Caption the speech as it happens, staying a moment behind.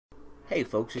Hey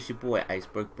folks, it's your boy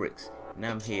Iceberg Bricks, and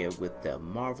I'm here with the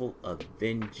Marvel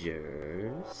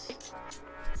Avengers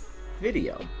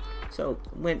video. So,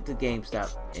 went to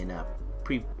GameStop and I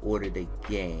pre-ordered a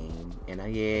game, and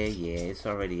yeah, it's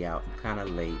already out. I'm kind of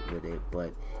late with it,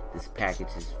 but this package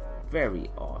is very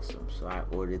awesome. So I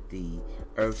ordered the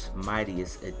Earth's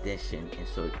Mightiest edition, and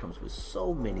so it comes with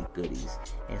so many goodies.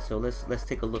 And so let's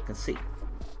take a look and see.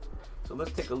 So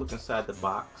let's take a look inside the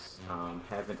box.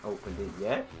 Haven't opened it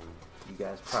yet. You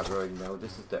guys probably already know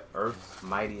this is the Earth's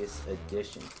Mightiest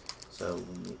edition. So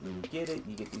when you get it,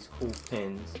 you get these cool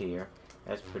pins here.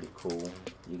 That's pretty cool.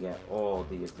 You got all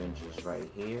the Avengers right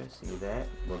here. See that?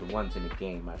 Well, the ones in the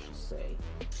game, I should say.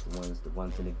 The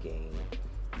ones in the game.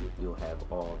 You'll have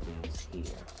all these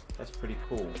here. That's pretty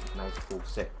cool. Nice cool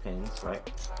set pins, right?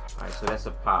 Alright, so that's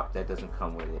a pop. That doesn't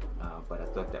come with it, but I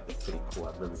thought that was pretty cool.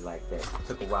 I really like that. It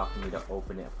took a while for me to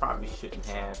open it. I probably shouldn't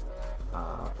have,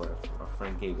 but a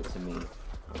friend gave it to me.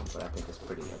 But I think it's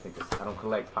pretty. I don't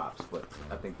collect pops, but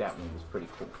I think that one was pretty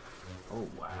cool. Oh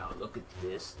wow, look at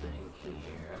this thing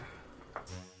here.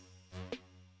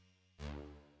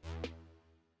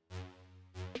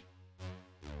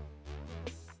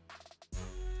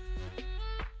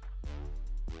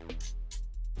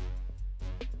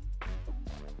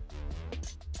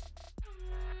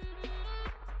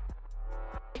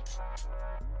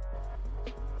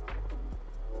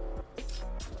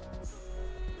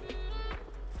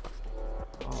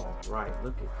 Right,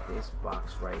 look at this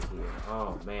box right here.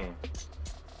 Oh man,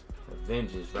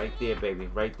 Avengers right there, baby,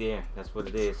 right there. That's what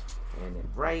it is. And then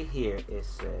right here it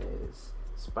says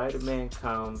Spider-Man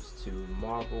comes to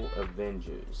Marvel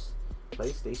Avengers,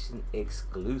 PlayStation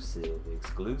exclusive.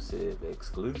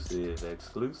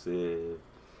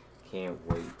 Can't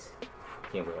wait.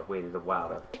 I waited a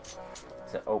while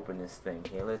to open this thing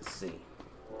here. Let's see.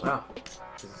 Oh,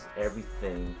 this is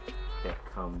everything that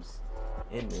comes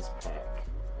in this pack.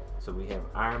 So we have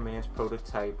Iron Man's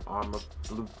prototype armor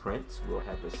blueprints. We'll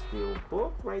have a steel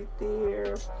book right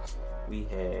there. We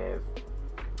have,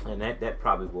 and that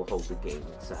probably will hold the game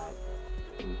inside.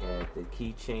 We have the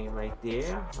keychain right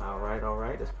there. All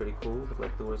right, that's pretty cool. The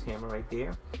Black Thor's hammer right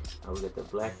there. We got the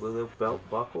Black Widow belt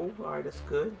buckle. All right, that's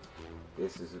good.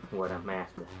 This is what I'm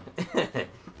after.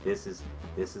 This is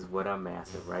what I'm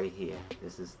after right here.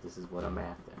 This is what I'm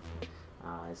after.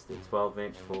 It's the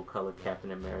 12-inch full-color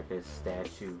Captain America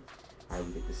statue.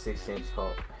 We get the 6-inch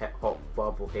Hulk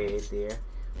bobblehead there.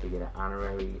 We get an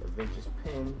honorary Avengers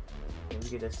pin. And we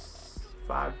get a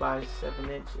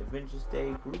 5x7-inch Avengers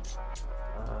Day group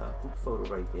photo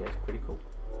right there. It's pretty cool.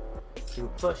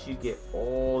 Plus, you get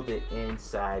all the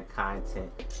inside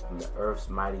content from the Earth's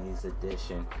Mightiest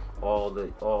edition. All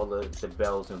the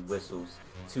bells and whistles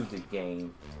to the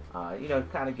game. You know,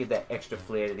 kind of give that extra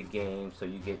flair to the game. So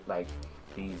you get like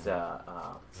these,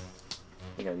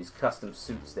 you know, these custom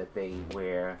suits that they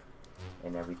wear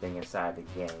and everything inside the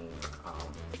game.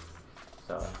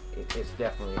 So it's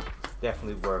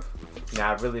definitely worth.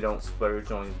 Now I really don't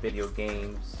splurge on video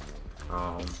games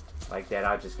like that.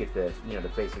 I'll just get the the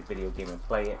basic video game and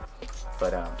play it.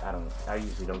 But I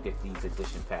usually don't get these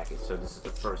edition packages. So this is the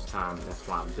first time. That's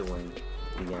why I'm doing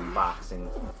the unboxing.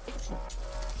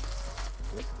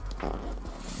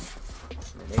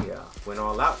 And they went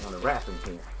all out on the wrapping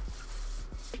here.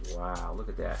 Wow, look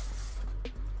at that.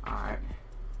 Alright.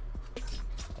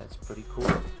 That's pretty cool.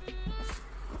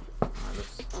 Alright,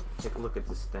 let's take a look at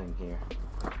this thing here.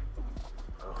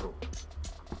 Oh.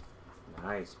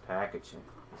 Nice packaging.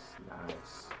 It's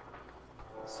nice.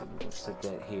 So we can set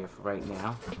that here for right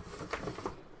now.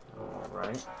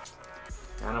 Alright.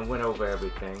 And I went over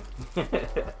everything.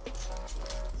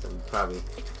 So we probably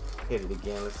hit it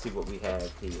again. Let's see what we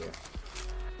have here.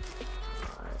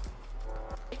 Alright.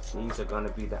 These are going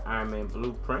to be the Iron Man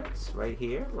blueprints right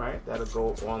here, right? That'll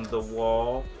go on the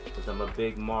wall because I'm a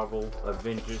big Marvel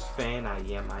Avengers fan. I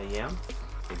am.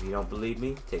 If you don't believe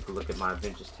me, take a look at my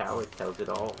Avengers Tower. It tells it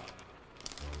all.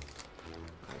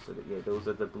 Alright, so yeah, those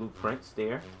are the blueprints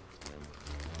there.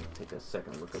 Take a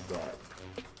second look at that.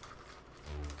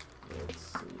 Let's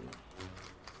see.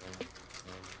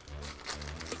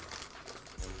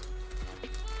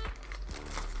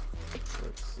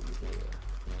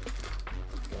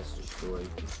 Alright,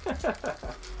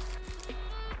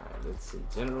 let's see.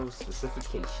 General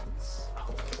specifications.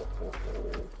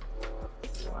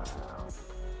 Wow.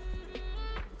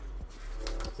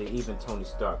 See, even Tony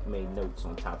Stark made notes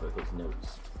on top of his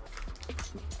notes.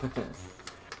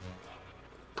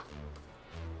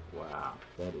 Wow,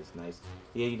 that is nice.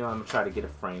 Yeah, you know, I'm gonna try to get a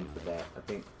frame for that. I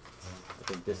think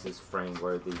this is frame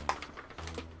worthy.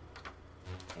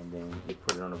 And then you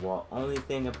put it on the wall. Only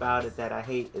thing about it that I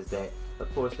hate is that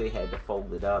Of course, they had to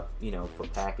fold it up, you know, for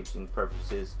packaging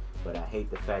purposes. But I hate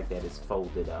the fact that it's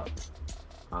folded up.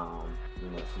 You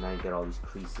know, so now you got all these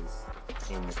creases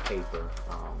in the paper,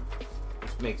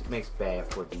 which makes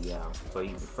bad for the for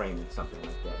even framing something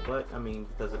like that. But I mean,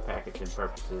 because of packaging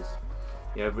purposes,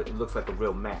 you know, it looks like a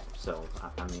real map. So I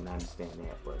mean, I understand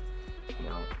that, but you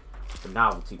know, for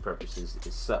novelty purposes,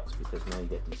 it sucks because now you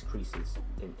got these creases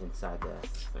inside the,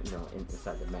 you know,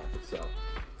 inside the map itself.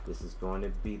 This is going to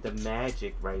be the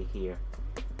magic right here.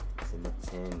 It's in the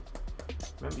tin.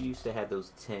 Remember, you used to have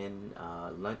those tin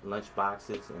lunch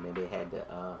boxes, and then they had the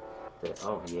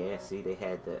oh yeah, see, they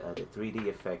had the 3D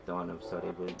effect on them, so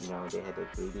they would, you know, they had the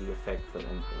 3D effect for the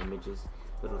images,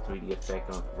 little 3D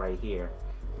effect on right here.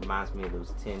 Reminds me of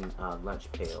those tin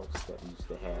lunch pails that we used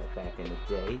to have back in the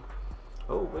day.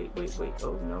 Oh wait,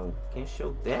 oh no, can't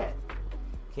show that.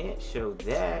 Can't show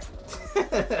that.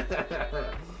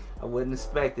 I wasn't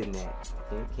expecting that.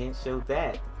 Can't show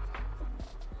that.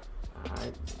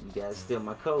 Alright, you guys steal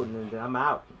my code and then I'm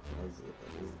out.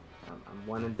 I'm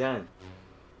one and done.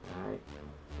 Alright,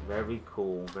 very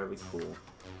cool, very cool.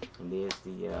 And there's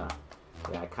the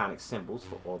iconic symbols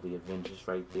for all the Avengers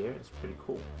right there. It's pretty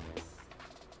cool.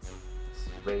 It's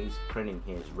raised printing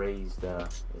here. It's raised,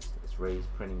 it's raised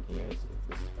printing here.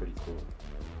 This is pretty cool.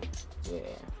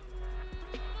 Yeah.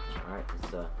 Alright,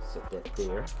 let's set that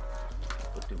there.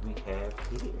 What do we have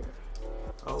here?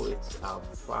 Oh, it's our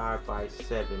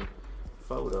 5x7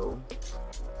 photo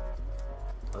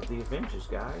of the Avengers,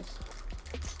 guys.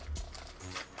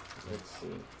 Let's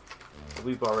see.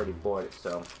 We've already bought it,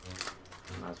 so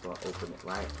might as well open it,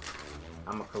 right?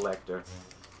 I'm a collector,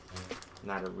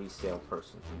 not a resale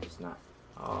person. I'm just not.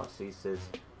 Oh, see, it says,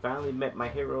 finally met my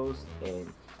heroes,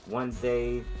 and one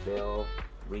day they'll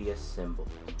reassemble.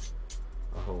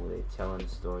 Oh, they're telling the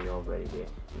story already there.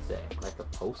 It's like a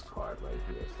postcard right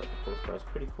here. It's like a postcard. It's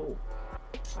pretty cool.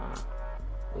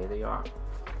 There they are.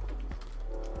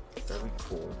 Very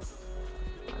cool.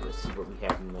 Alright, let's see what we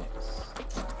have next.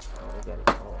 Oh, they got it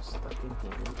all stuck in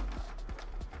here.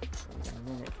 Wait a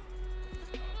minute.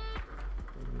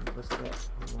 What's that?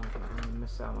 Hold on, I don't want to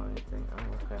miss out on anything. Oh,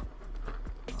 okay.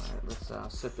 Alright, let's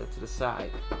set that to the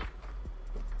side.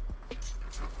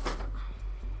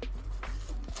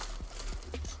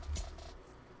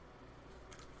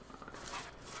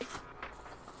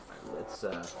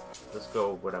 Let's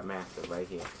go with what I'm after right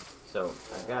here. So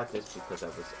I got this because I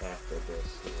was after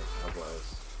this here. I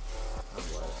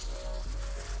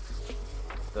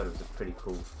thought it was a pretty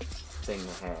cool thing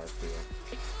to have here.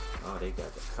 Oh, they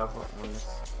got the cover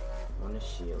on the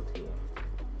shield here.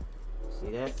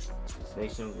 See that? This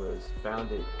nation was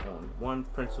founded on one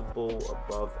principle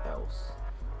above else.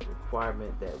 The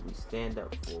requirement that we stand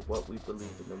up for what we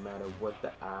believe in, no matter what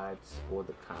the odds or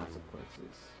the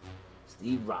consequences.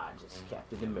 Steve Rogers,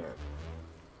 Captain America.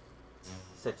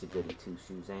 Such a goody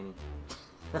two-shoes, ain't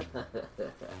he?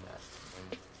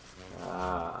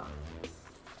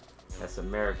 That's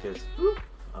America's. Whoop.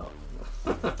 Oh.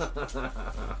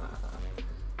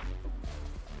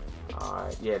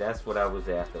 Alright, yeah, that's what I was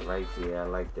after right there. I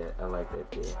like that. I like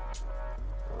that there.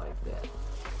 I like that.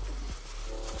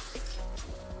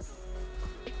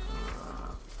 Let's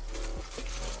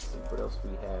see what else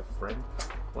we have, friend. I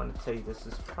want to tell you, this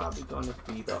is probably going to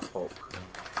be the Hulk.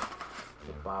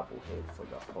 The bobblehead for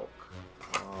the Hulk.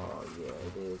 Oh, yeah,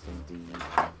 it is indeed.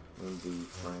 Indeed,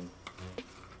 friend.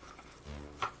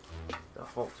 The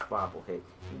Hulk's bobblehead.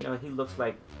 You know, he looks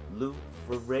like Lou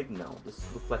Ferrigno. This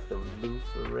looks like the Lou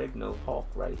Ferrigno Hulk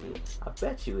right here. I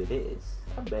bet you it is.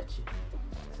 I bet you.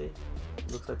 See?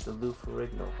 It looks like the Lou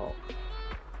Ferrigno Hulk.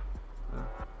 Huh?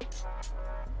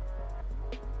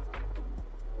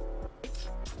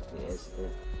 Yeah, it's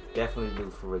definitely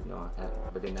Lou Ferrigno,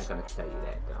 but they're not going to tell you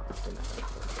that, though. They're not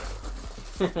going to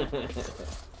tell you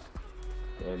that.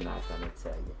 They're not going to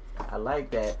tell you. I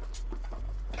like that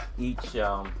each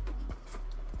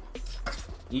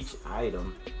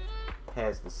item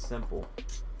has the symbol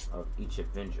of each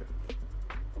Avenger.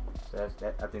 So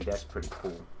I think that's pretty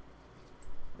cool.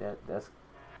 That's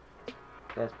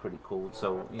pretty cool.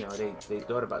 So, you know, they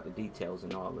thought about the details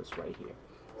and all this right here.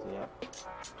 So, yeah.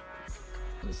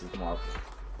 Mrs. Marvel.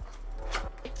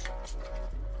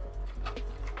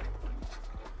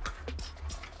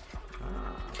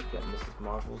 We got Mrs.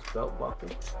 Marvel's belt buckle.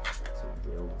 It's a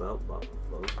real belt buckle,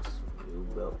 folks. Real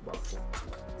belt buckle.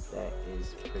 That is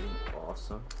pretty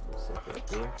awesome. We'll set that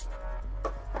there.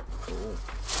 Cool.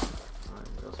 Alright,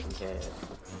 what else we have?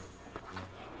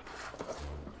 I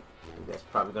think that's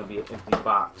probably going to be an empty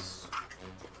box.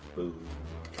 Boom.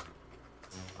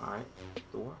 Alright,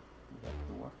 Thor. We got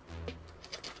Thor.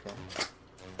 Okay.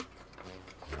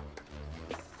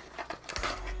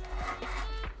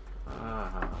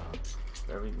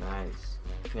 Very nice.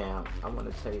 Now, I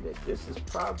want to tell you that this is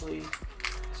probably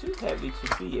too heavy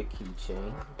to be a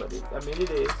keychain, but I mean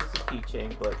it is. It's a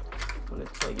keychain, but I want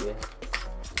to tell you that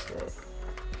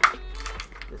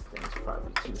this thing's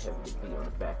probably too heavy to be on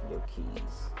the back of your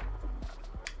keys.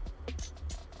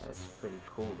 That's pretty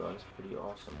cool, though. It's pretty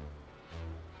awesome.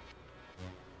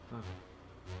 Huh.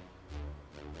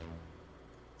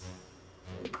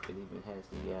 It even has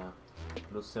the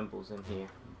little symbols in here.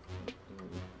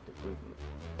 The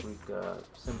Greek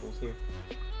symbols here.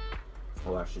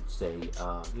 Or I should say,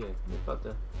 yeah, about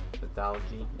the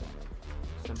mythology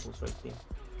symbols right there.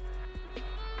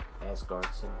 Asgard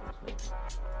symbols, maybe.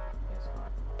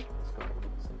 Asgard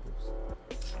symbols.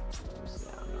 Let me see, I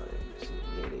don't know. Let me see.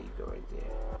 Yeah, there you go, right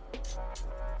there.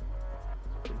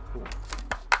 Pretty cool.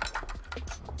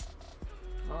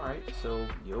 Alright, so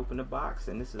you open the box,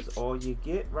 and this is all you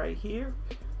get right here.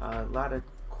 A lot of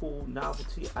cool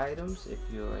novelty items. If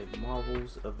you're a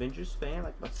Marvel's Avengers fan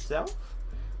like myself,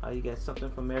 you got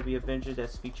something from every Avenger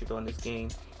that's featured on this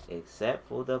game, except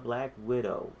for the Black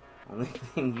Widow. Only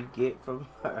thing you get from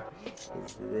her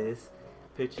is this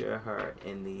picture of her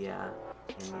in the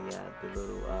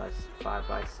little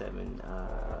 5x7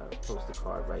 poster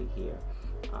card right here.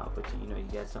 But you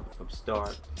got something from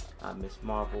Stark, Miss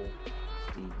Marvel,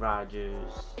 Steve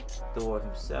Rogers, Thor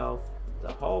himself,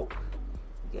 the Hulk.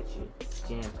 You got your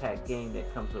jam-packed game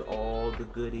that comes with all the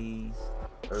goodies.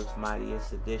 Earth's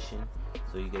Mightiest Edition.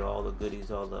 So you get all the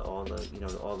goodies, all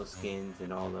the skins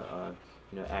and all the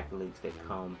accolades that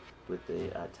come with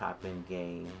the top-end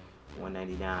game.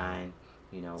 $199.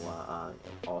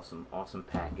 Awesome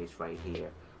package right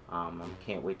here.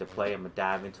 Can't wait to play. I'm gonna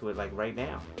dive into it like right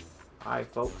now. Alright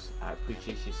folks, I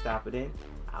appreciate you stopping in.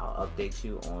 I'll update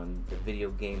you on the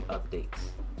video game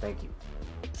updates. Thank you.